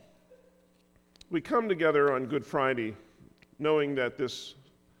We come together on Good Friday knowing that this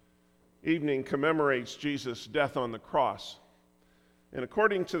evening commemorates Jesus' death on the cross. And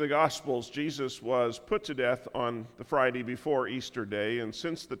according to the Gospels, Jesus was put to death on the Friday before Easter Day. And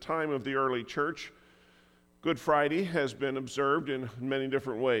since the time of the early church, Good Friday has been observed in many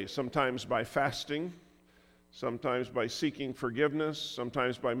different ways, sometimes by fasting, sometimes by seeking forgiveness,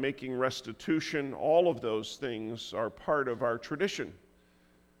 sometimes by making restitution. All of those things are part of our tradition.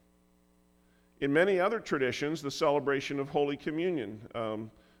 In many other traditions, the celebration of Holy Communion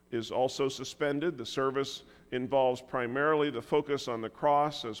is also suspended. The service involves primarily the focus on the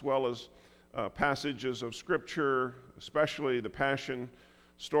cross as well as passages of Scripture, especially the Passion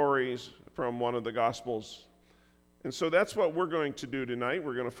stories from one of the Gospels. And so that's what we're going to do tonight.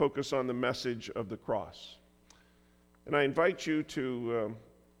 We're going to focus on the message of the cross. And I invite you to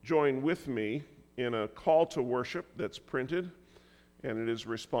join with me in a call to worship that's printed, and it is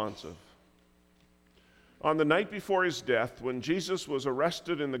responsive. On the night before his death, when Jesus was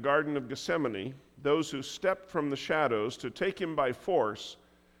arrested in the Garden of Gethsemane, those who stepped from the shadows to take him by force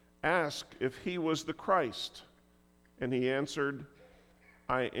asked if he was the Christ. And he answered,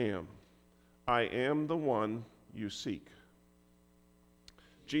 I am. I am the one you seek.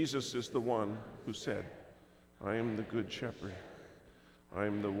 Jesus is the one who said, I am the good shepherd. I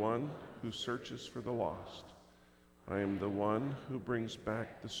am the one who searches for the lost. I am the one who brings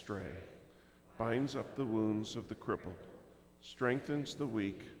back the stray, binds up the wounds of the crippled, strengthens the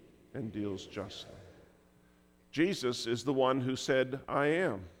weak, and deals justly. Jesus is the one who said, I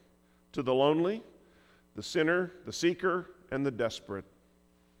am, to the lonely, the sinner, the seeker, and the desperate.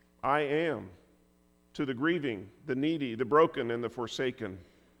 I am, to the grieving, the needy, the broken, and the forsaken.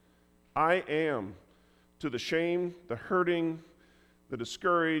 I am, to the shamed, the hurting, the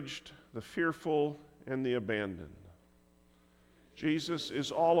discouraged, the fearful, and the abandoned. Jesus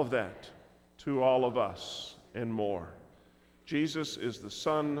is all of that to all of us and more. Jesus is the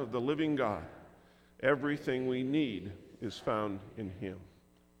Son of the living God. Everything we need is found in him.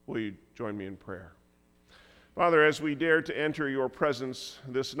 Will you join me in prayer? Father, as we dare to enter your presence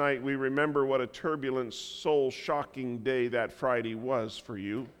this night, we remember what a turbulent, soul-shocking day that Friday was for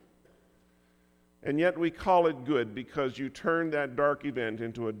you. And yet we call it good because you turned that dark event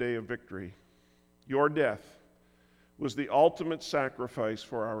into a day of victory. Your death was the ultimate sacrifice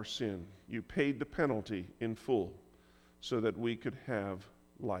for our sin. You paid the penalty in full so that we could have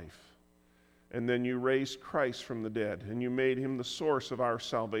life. And then you raised Christ from the dead, and you made him the source of our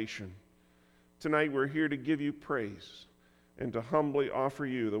salvation. Tonight we're here to give you praise and to humbly offer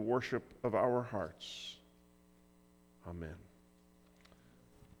you the worship of our hearts. Amen.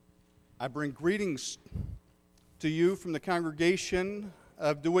 I bring greetings to you from the congregation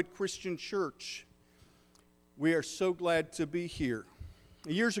of DeWitt Christian Church. We are so glad to be here.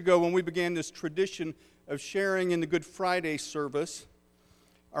 Years ago, when we began this tradition of sharing in the Good Friday service,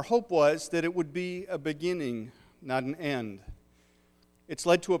 our hope was that it would be a beginning, not an end. It's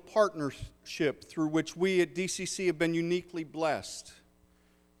led to a partnership through which we at DCC have been uniquely blessed.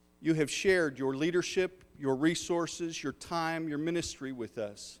 You have shared your leadership, your resources, your time, your ministry with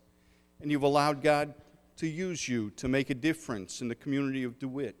us, and you've allowed God to use you to make a difference in the community of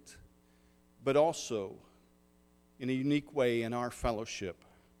DeWitt, but also in a unique way in our fellowship.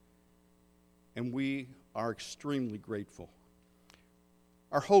 And we are extremely grateful.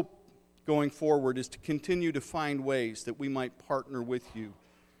 Our hope going forward is to continue to find ways that we might partner with you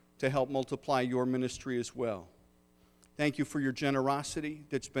to help multiply your ministry as well. Thank you for your generosity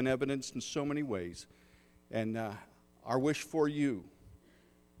that's been evidenced in so many ways. And our wish for you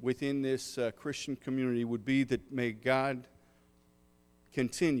within this Christian community would be that may God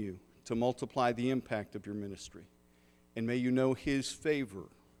continue to multiply the impact of your ministry. And may you know his favor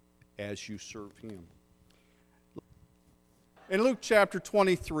as you serve him. In Luke chapter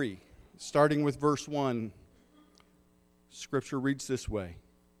 23, starting with verse 1, Scripture reads this way.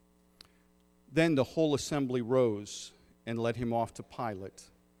 Then the whole assembly rose and led him off to Pilate.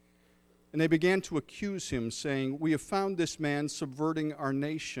 And they began to accuse him, saying, We have found this man subverting our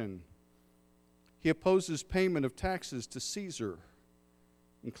nation. He opposes payment of taxes to Caesar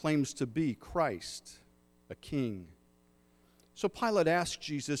and claims to be Christ, a king. So Pilate asked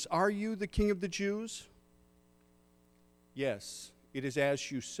Jesus, Are you the king of the Jews? Yes, it is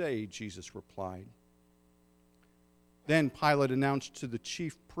as you say, Jesus replied. Then Pilate announced to the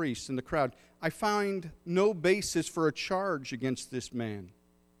chief priests and the crowd, I find no basis for a charge against this man.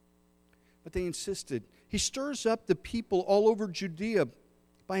 But they insisted, he stirs up the people all over Judea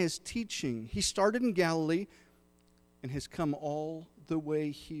by his teaching. He started in Galilee and has come all the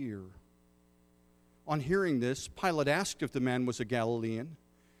way here. On hearing this, Pilate asked if the man was a Galilean.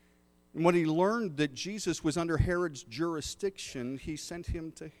 And when he learned that Jesus was under Herod's jurisdiction, he sent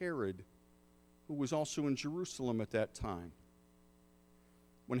him to Herod, who was also in Jerusalem at that time.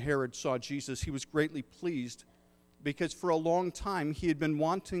 When Herod saw Jesus, he was greatly pleased, because for a long time he had been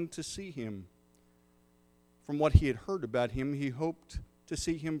wanting to see him. From what he had heard about him, he hoped to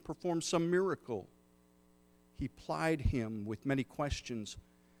see him perform some miracle. He plied him with many questions,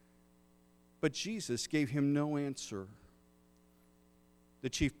 but Jesus gave him no answer. The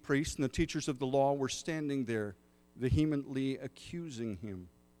chief priests and the teachers of the law were standing there, vehemently accusing him.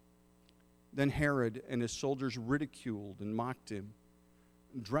 Then Herod and his soldiers ridiculed and mocked him.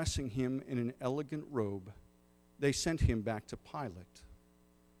 Dressing him in an elegant robe, they sent him back to Pilate.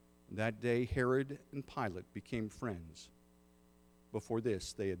 That day, Herod and Pilate became friends. Before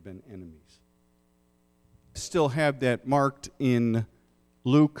this, they had been enemies. Still have that marked in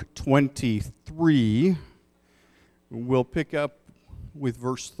Luke 23. We'll pick up with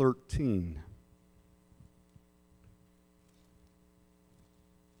verse 13.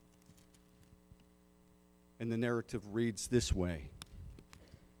 And the narrative reads this way.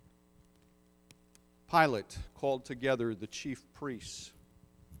 Pilate called together the chief priests,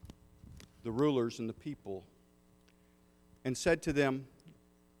 the rulers, and the people, and said to them,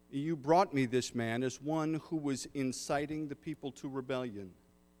 "You brought me this man as one who was inciting the people to rebellion.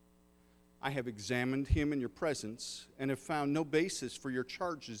 I have examined him in your presence and have found no basis for your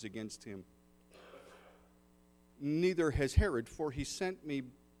charges against him. Neither has Herod, for he sent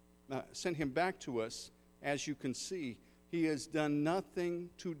him back to us. As you can see, he has done nothing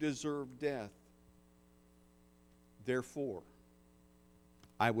to deserve death. Therefore,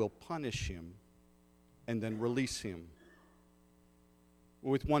 I will punish him and then release him."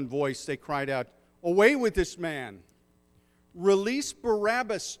 With one voice, they cried out, "Away with this man! Release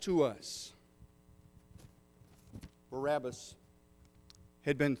Barabbas to us." Barabbas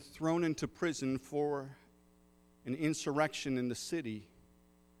had been thrown into prison for an insurrection in the city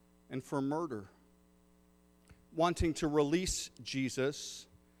and for murder. Wanting to release Jesus,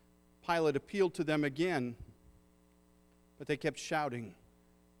 Pilate appealed to them again, but they kept shouting,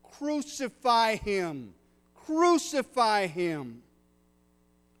 "Crucify him! Crucify him!"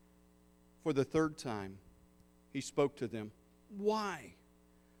 For the third time, he spoke to them. "Why?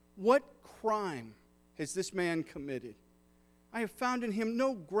 What crime has this man committed? I have found in him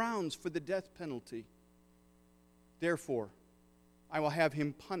no grounds for the death penalty. Therefore, I will have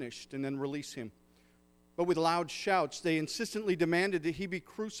him punished and then release him." But with loud shouts, they insistently demanded that he be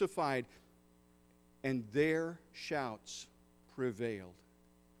crucified, and their shouts prevailed.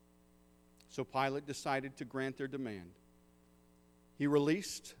 So Pilate decided to grant their demand. He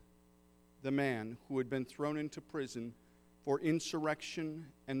released the man who had been thrown into prison for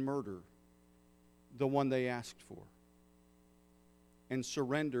insurrection and murder, the one they asked for, and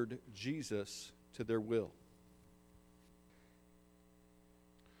surrendered Jesus to their will.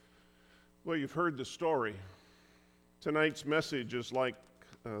 Well, you've heard the story. Tonight's message is like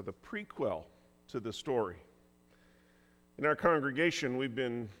the prequel to the story. In our congregation, we've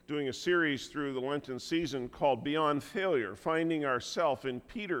been doing a series through the Lenten season called Beyond Failure, finding ourselves in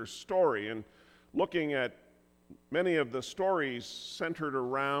Peter's story and looking at many of the stories centered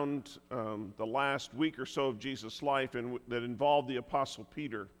around the last week or so of Jesus' life and that involved the Apostle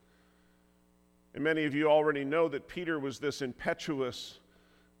Peter. And many of you already know that Peter was this impetuous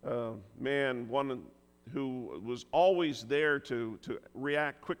man, one who was always there to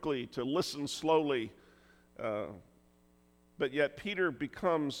react quickly, to listen slowly. But yet Peter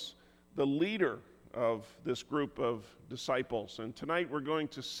becomes the leader of this group of disciples. And tonight we're going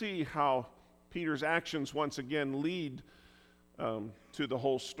to see how Peter's actions once again lead to the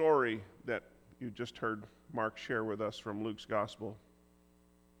whole story that you just heard Mark share with us from Luke's Gospel.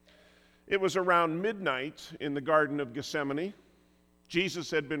 It was around midnight in the Garden of Gethsemane.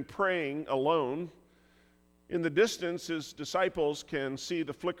 Jesus had been praying alone. In the distance, his disciples can see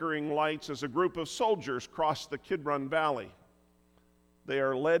the flickering lights as a group of soldiers cross the Kidron Valley. They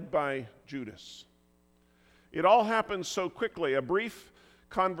are led by Judas. It all happens so quickly, a brief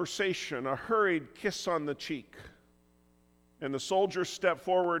conversation, a hurried kiss on the cheek. And the soldiers step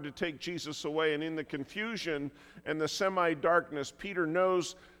forward to take Jesus away, and in the confusion and the semi-darkness, Peter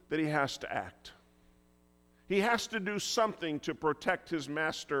knows that he has to act. He has to do something to protect his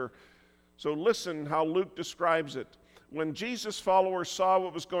master. So listen how Luke describes it. When Jesus' followers saw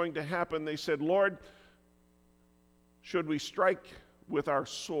what was going to happen, they said, "Lord, should we strike with our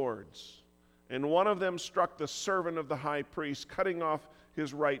swords?" And one of them struck the servant of the high priest, cutting off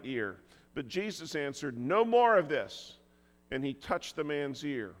his right ear. But Jesus answered, "No more of this." And he touched the man's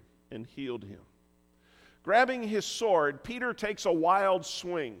ear and healed him. Grabbing his sword, Peter takes a wild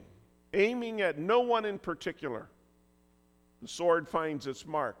swing. aiming at no one in particular. The sword finds its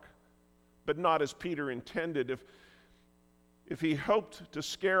mark, but not as Peter intended. If he hoped to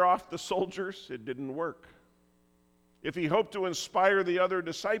scare off the soldiers, it didn't work. If he hoped to inspire the other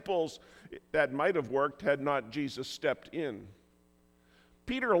disciples, that might have worked had not Jesus stepped in.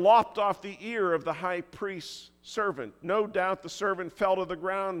 Peter lopped off the ear of the high priest's servant. No doubt the servant fell to the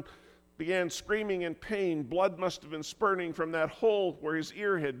ground, began screaming in pain. Blood must have been spurting from that hole where his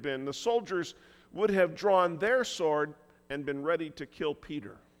ear had been. The soldiers would have drawn their sword and been ready to kill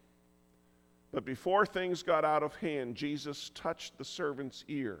Peter. But before things got out of hand, Jesus touched the servant's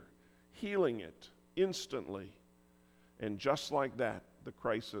ear, healing it instantly. And just like that, the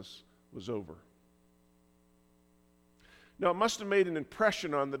crisis was over. Now, it must have made an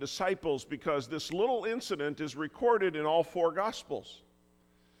impression on the disciples because this little incident is recorded in all four Gospels.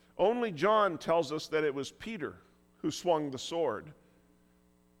 Only John tells us that it was Peter who swung the sword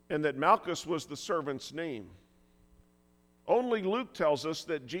and that Malchus was the servant's name. Only Luke tells us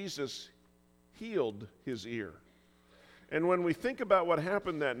that Jesus healed his ear. And when we think about what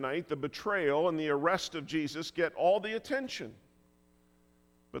happened that night, the betrayal and the arrest of Jesus get all the attention.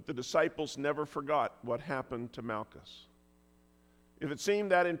 But the disciples never forgot what happened to Malchus. If it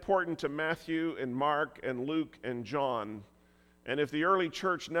seemed that important to Matthew and Mark and Luke and John, and if the early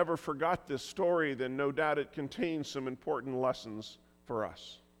church never forgot this story, then no doubt it contains some important lessons for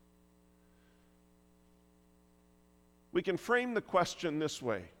us. We can frame the question this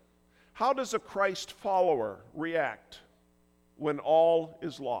way: how does a Christ follower react when all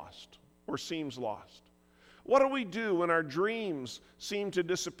is lost or seems lost? What do we do when our dreams seem to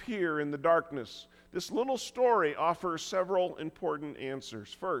disappear in the darkness? This little story offers several important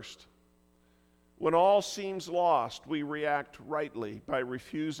answers. First, when all seems lost, we react rightly by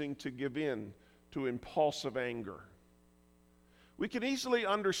refusing to give in to impulsive anger. We can easily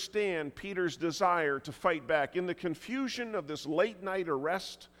understand Peter's desire to fight back. In the confusion of this late-night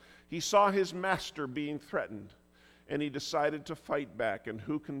arrest, he saw his master being threatened, and he decided to fight back, and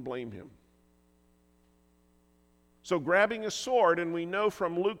who can blame him? So grabbing a sword, and we know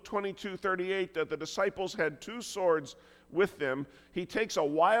from Luke 22:38 that the disciples had two swords with them, he takes a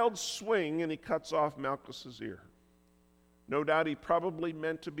wild swing and he cuts off Malchus's ear. No doubt he probably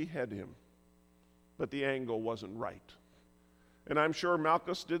meant to behead him, but the angle wasn't right. And I'm sure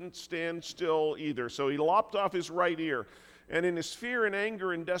Malchus didn't stand still either, so he lopped off his right ear. And in his fear and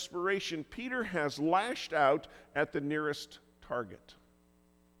anger and desperation, Peter has lashed out at the nearest target,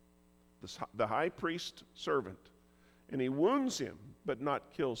 the high priest's servant. And he wounds him, but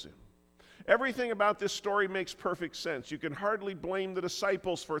not kills him. Everything about this story makes perfect sense. You can hardly blame the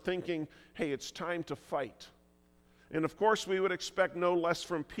disciples for thinking, hey, it's time to fight. And of course, we would expect no less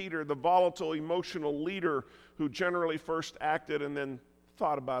from Peter, the volatile, emotional leader who generally first acted and then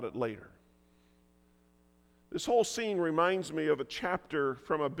thought about it later. This whole scene reminds me of a chapter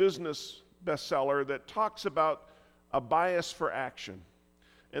from a business bestseller that talks about a bias for action.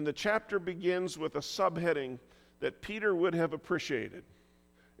 And the chapter begins with a subheading that Peter would have appreciated.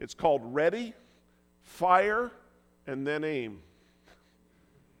 It's called Ready, Fire, and then Aim,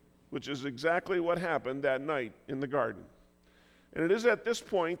 which is exactly what happened that night in the garden. And it is at this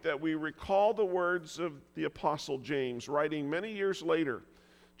point that we recall the words of the Apostle James, writing many years later.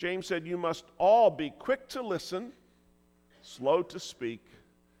 James said, "You must all be quick to listen, slow to speak,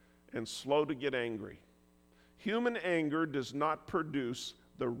 and slow to get angry. Human anger does not produce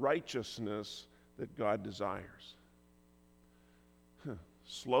the righteousness that God desires."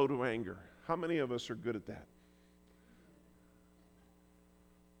 Slow to anger. How many of us are good at that?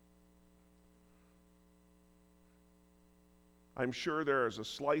 I'm sure there is a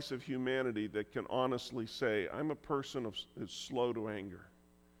slice of humanity that can honestly say, I'm a person who's slow to anger.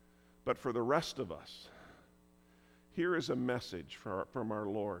 But for the rest of us, here is a message from our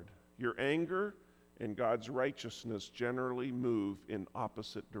Lord. Your anger and God's righteousness generally move in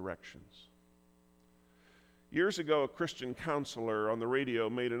opposite directions. Years ago, a Christian counselor on the radio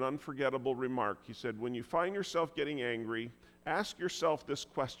made an unforgettable remark. He said, when you find yourself getting angry, ask yourself this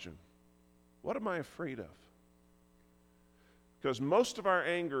question: what am I afraid of? Because most of our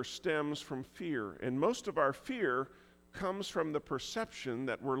anger stems from fear, and most of our fear comes from the perception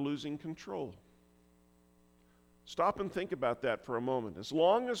that we're losing control. Stop and think about that for a moment. As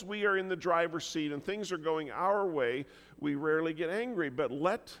long as we are in the driver's seat and things are going our way, we rarely get angry, but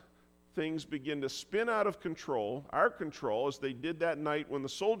let things begin to spin out of control, our control, as they did that night when the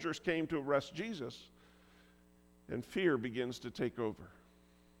soldiers came to arrest Jesus, and fear begins to take over.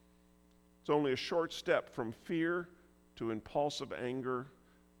 It's only a short step from fear to impulsive anger,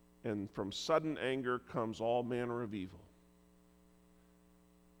 and from sudden anger comes all manner of evil.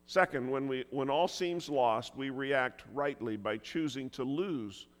 Second, when all seems lost, we react rightly by choosing to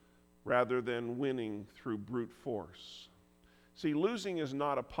lose rather than winning through brute force. See, losing is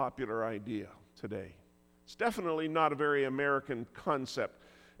not a popular idea today. It's definitely not a very American concept.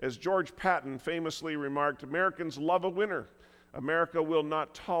 As George Patton famously remarked, Americans love a winner. America will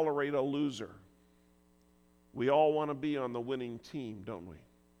not tolerate a loser. We all want to be on the winning team, don't we?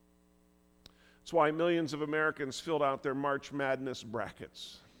 That's why millions of Americans filled out their March Madness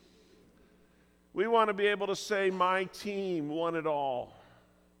brackets. We want to be able to say, my team won it all.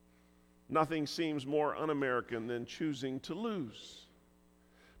 Nothing seems more un-American than choosing to lose.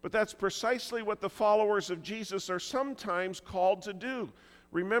 But that's precisely what the followers of Jesus are sometimes called to do.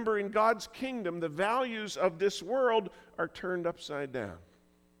 Remember, in God's kingdom, the values of this world are turned upside down.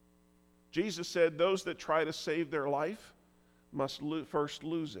 Jesus said those that try to save their life must first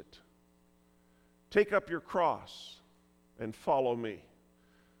lose it. Take up your cross and follow me.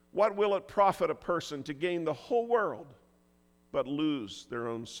 What will it profit a person to gain the whole world but lose their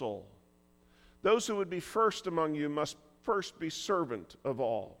own soul? Those who would be first among you must first be servant of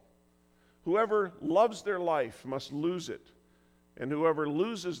all. Whoever loves their life must lose it, and whoever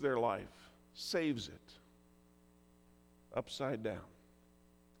loses their life saves it. Upside down.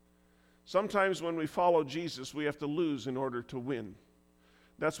 Sometimes when we follow Jesus, we have to lose in order to win.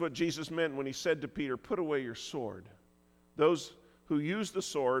 That's what Jesus meant when he said to Peter, put away your sword. Those who use the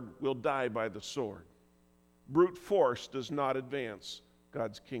sword will die by the sword. Brute force does not advance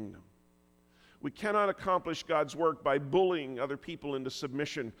God's kingdom. We cannot accomplish God's work by bullying other people into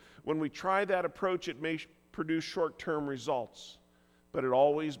submission. When we try that approach, it may produce short-term results, but it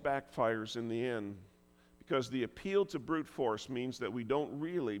always backfires in the end, because the appeal to brute force means that we don't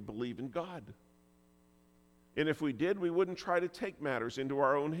really believe in God. And if we did, we wouldn't try to take matters into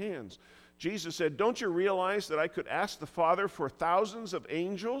our own hands. Jesus said, don't you realize that I could ask the Father for thousands of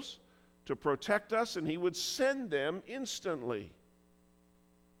angels to protect us, and he would send them instantly?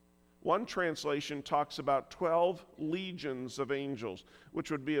 One translation talks about 12 legions of angels,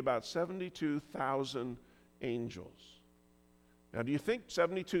 which would be about 72,000 angels. Now, do you think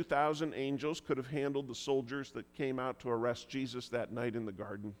 72,000 angels could have handled the soldiers that came out to arrest Jesus that night in the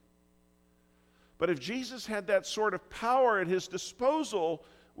garden? But if Jesus had that sort of power at his disposal,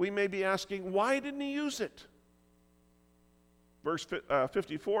 we may be asking, why didn't he use it? Verse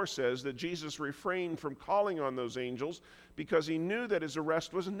 54 says that Jesus refrained from calling on those angels because he knew that his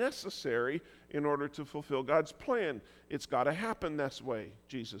arrest was necessary in order to fulfill God's plan. It's got to happen this way,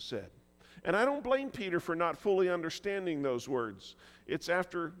 Jesus said. And I don't blame Peter for not fully understanding those words. It's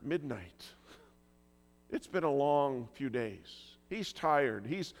after midnight. It's been a long few days. He's tired.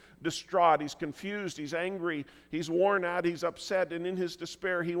 He's distraught. He's confused. He's angry. He's worn out. He's upset. And in his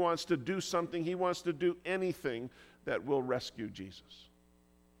despair, he wants to do something. He wants to do anything that will rescue Jesus.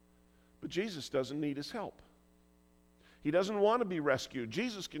 But Jesus doesn't need his help. He doesn't want to be rescued.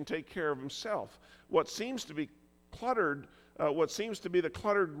 Jesus can take care of himself. What seems to be the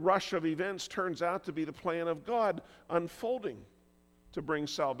cluttered rush of events turns out to be the plan of God unfolding to bring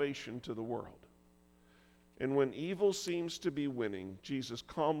salvation to the world. And when evil seems to be winning, Jesus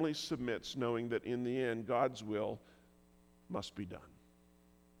calmly submits, knowing that in the end, God's will must be done.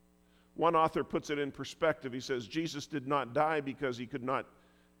 One author puts it in perspective. He says, Jesus did not die because he could not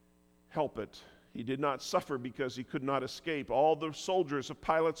help it. He did not suffer because he could not escape. All the soldiers of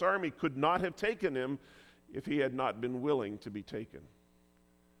Pilate's army could not have taken him if he had not been willing to be taken.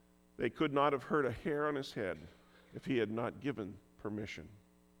 They could not have hurt a hair on his head if he had not given permission.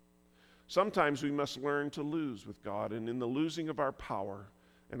 Sometimes we must learn to lose with God, and in the losing of our power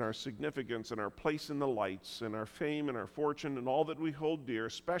and our significance and our place in the lights and our fame and our fortune and all that we hold dear,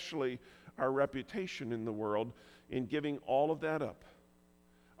 especially our reputation in the world, in giving all of that up,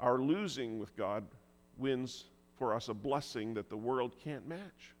 our losing with God wins for us a blessing that the world can't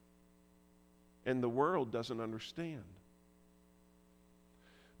match. And the world doesn't understand.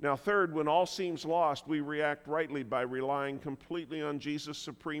 Now, third, when all seems lost, we react rightly by relying completely on Jesus'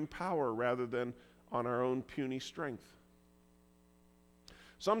 supreme power rather than on our own puny strength.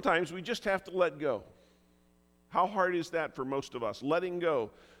 Sometimes we just have to let go. How hard is that for most of us? Letting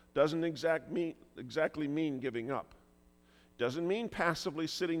go doesn't exactly mean giving up. Doesn't mean passively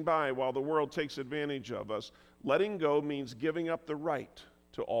sitting by while the world takes advantage of us. Letting go means giving up the right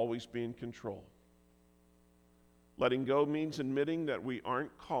to always be in control. Letting go means admitting that we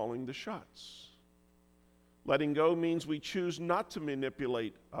aren't calling the shots. Letting go means we choose not to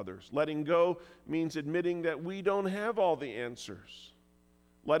manipulate others. Letting go means admitting that we don't have all the answers.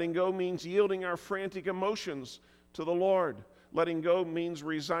 Letting go means yielding our frantic emotions to the Lord. Letting go means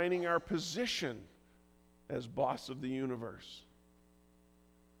resigning our position as boss of the universe.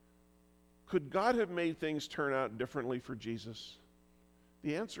 Could God have made things turn out differently for Jesus?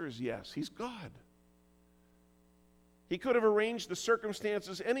 The answer is yes. He's God. He could have arranged the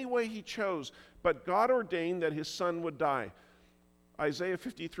circumstances any way he chose, but God ordained that his son would die. Isaiah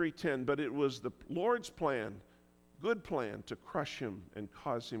 53:10, but it was the Lord's plan, good plan, to crush him and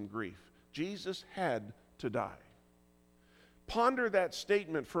cause him grief. Jesus had to die. Ponder that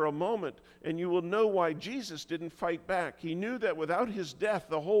statement for a moment, and you will know why Jesus didn't fight back. He knew that without his death,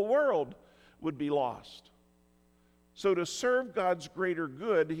 the whole world would be lost. So to serve God's greater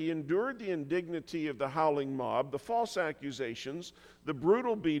good, he endured the indignity of the howling mob, the false accusations, the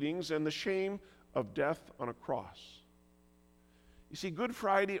brutal beatings, and the shame of death on a cross. You see, Good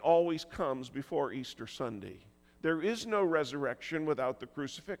Friday always comes before Easter Sunday. There is no resurrection without the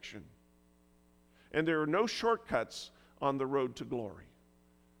crucifixion. And there are no shortcuts on the road to glory.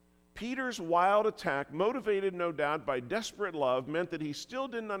 Peter's wild attack, motivated no doubt by desperate love, meant that he still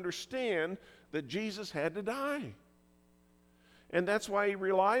didn't understand that Jesus had to die. And that's why he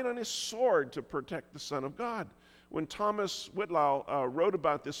relied on his sword to protect the Son of God. When Thomas Whitlow wrote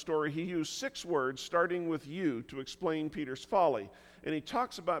about this story, he used 6 words starting with "you" to explain Peter's folly. And he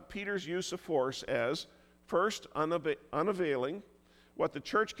talks about Peter's use of force as, first, unavailing. What the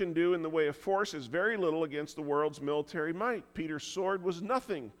church can do in the way of force is very little against the world's military might. Peter's sword was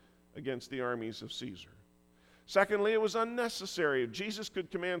nothing against the armies of Caesar. Secondly, it was unnecessary. If Jesus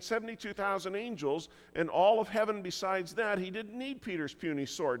could command 72,000 angels and all of heaven besides that, he didn't need Peter's puny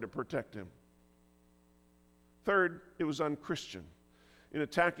sword to protect him. Third, it was unchristian. In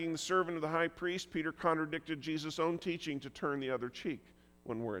attacking the servant of the high priest, Peter contradicted Jesus' own teaching to turn the other cheek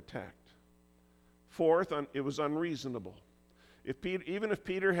when we're attacked. Fourth, it was unreasonable. Even if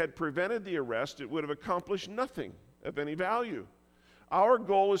Peter had prevented the arrest, it would have accomplished nothing of any value. Our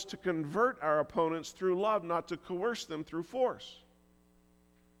goal is to convert our opponents through love, not to coerce them through force.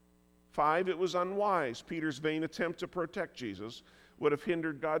 5, it was unwise. Peter's vain attempt to protect Jesus would have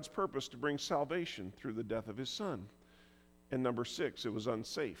hindered God's purpose to bring salvation through the death of his son. And number 6, it was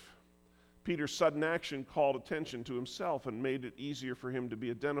unsafe. Peter's sudden action called attention to himself and made it easier for him to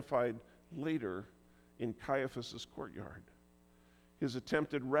be identified later in Caiaphas' courtyard. His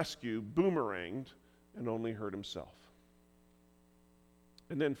attempted rescue boomeranged and only hurt himself.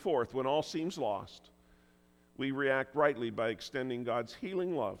 And then fourth, when all seems lost, we react rightly by extending God's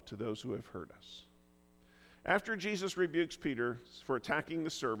healing love to those who have hurt us. After Jesus rebukes Peter for attacking the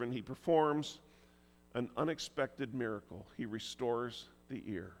servant, he performs an unexpected miracle. He restores the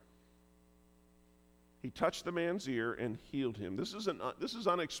ear. He touched the man's ear and healed him. This is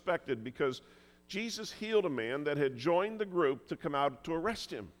unexpected because Jesus healed a man that had joined the group to come out to arrest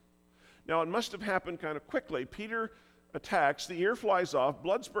him. Now, it must have happened kind of quickly. Peter attacks, the ear flies off,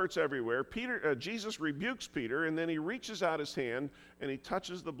 blood spurts everywhere. Jesus rebukes Peter, and then he reaches out his hand and he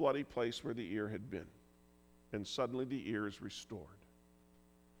touches the bloody place where the ear had been. And suddenly the ear is restored.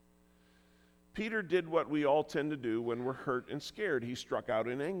 Peter did what we all tend to do when we're hurt and scared. He struck out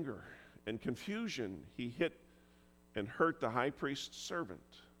in anger and confusion. He hit and hurt the high priest's servant.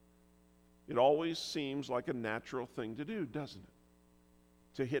 It always seems like a natural thing to do, doesn't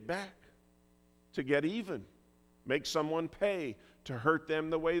it? To hit back, to get even, make someone pay, to hurt them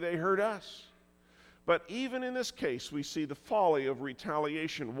the way they hurt us. But even in this case, we see the folly of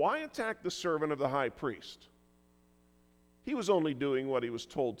retaliation. Why attack the servant of the high priest? He was only doing what he was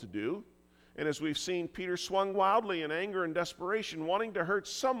told to do. And as we've seen, Peter swung wildly in anger and desperation, wanting to hurt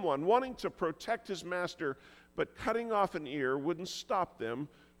someone, wanting to protect his master, but cutting off an ear wouldn't stop them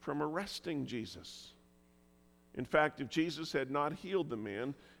from arresting Jesus. In fact, if Jesus had not healed the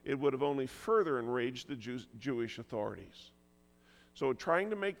man, it would have only further enraged the Jewish authorities. So trying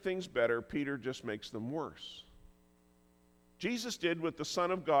to make things better, Peter just makes them worse. Jesus did what the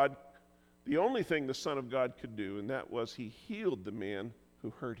Son of God, the only thing the Son of God could do, and that was he healed the man who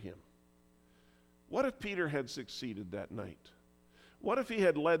hurt him. What if Peter had succeeded that night? What if he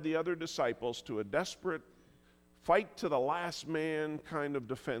had led the other disciples to a desperate, fight to the last man kind of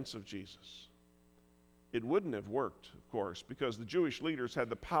defense of Jesus? It wouldn't have worked, of course, because the Jewish leaders had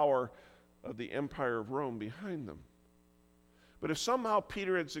the power of the Empire of Rome behind them. But if somehow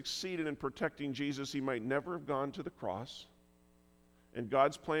Peter had succeeded in protecting Jesus, he might never have gone to the cross, and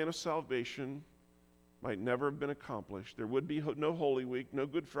God's plan of salvation might never have been accomplished. There would be no Holy Week, no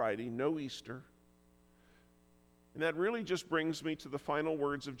Good Friday, no Easter. And that really just brings me to the final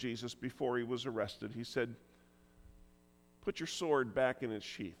words of Jesus before he was arrested. He said, "Put your sword back in its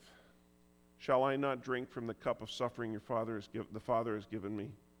sheath. Shall I not drink from the cup of suffering the Father has given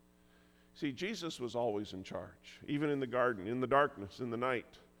me?" See, Jesus was always in charge, even in the garden, in the darkness, in the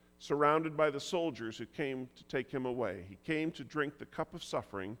night, surrounded by the soldiers who came to take him away. He came to drink the cup of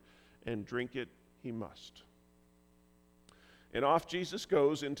suffering, and drink it he must. And off Jesus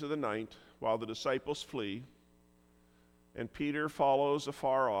goes into the night while the disciples flee, and Peter follows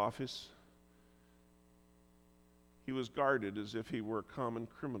afar off. He was guarded as if he were a common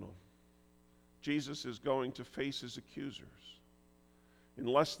criminal. Jesus is going to face his accusers. In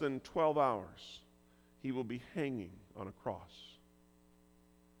less than 12 hours, he will be hanging on a cross.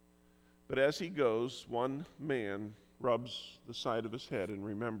 But as he goes, one man rubs the side of his head and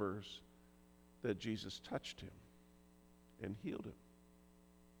remembers that Jesus touched him and healed him.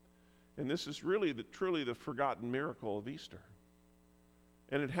 And this is really truly the forgotten miracle of Easter.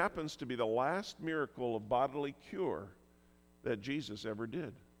 And it happens to be the last miracle of bodily cure that Jesus ever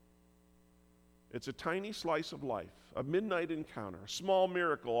did. It's a tiny slice of life, a midnight encounter, a small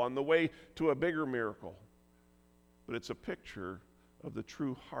miracle on the way to a bigger miracle. But it's a picture of the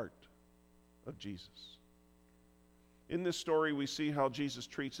true heart of Jesus. In this story, we see how Jesus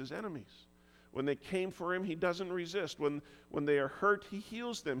treats his enemies. When they came for him, he doesn't resist. When they are hurt, he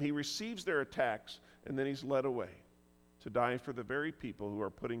heals them. He receives their attacks, and then he's led away to die for the very people who are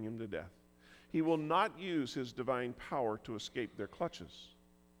putting him to death. He will not use his divine power to escape their clutches.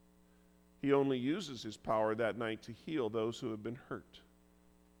 He only uses his power that night to heal those who have been hurt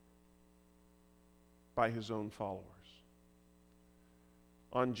by his own followers.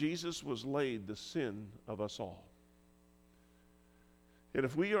 On Jesus was laid the sin of us all. And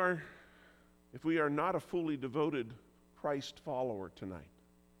if we are not a fully devoted Christ follower tonight,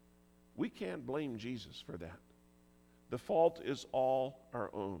 we can't blame Jesus for that. The fault is all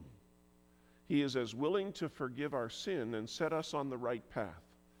our own. He is as willing to forgive our sin and set us on the right path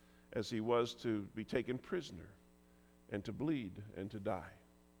as he was to be taken prisoner and to bleed and to die.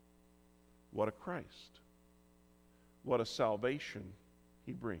 What a Christ. What a salvation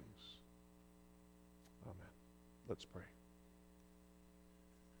he brings. Amen. Let's pray.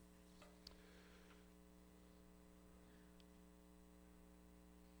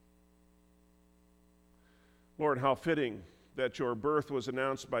 Lord, how fitting that your birth was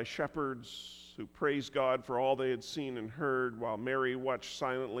announced by shepherds who praised God for all they had seen and heard, while Mary watched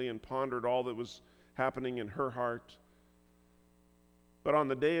silently and pondered all that was happening in her heart. But on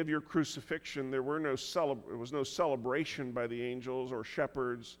the day of your crucifixion, there was no celebration by the angels or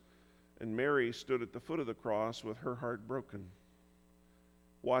shepherds, and Mary stood at the foot of the cross with her heart broken,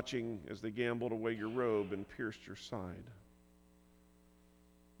 watching as they gambled away your robe and pierced your side.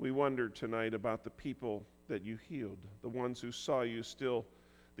 We wonder tonight about the people that you healed, the ones who saw you still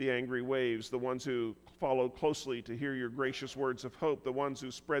the angry waves, the ones who followed closely to hear your gracious words of hope, the ones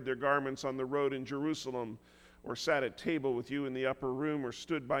who spread their garments on the road in Jerusalem, or sat at table with you in the upper room, or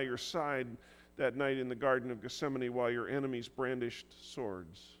stood by your side that night in the Garden of Gethsemane while your enemies brandished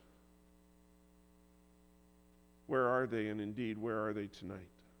swords. Where are they, and indeed, where are they tonight?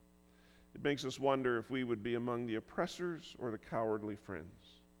 It makes us wonder if we would be among the oppressors or the cowardly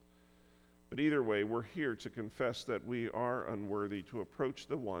friends. But either way, we're here to confess that we are unworthy to approach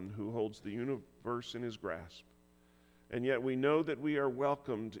the one who holds the universe in his grasp. And yet we know that we are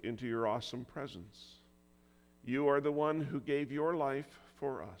welcomed into your awesome presence. You are the one who gave your life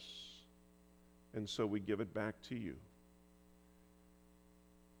for us, and so we give it back to you.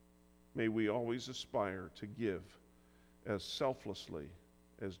 May we always aspire to give as selflessly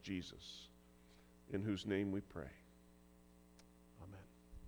as Jesus, in whose name we pray.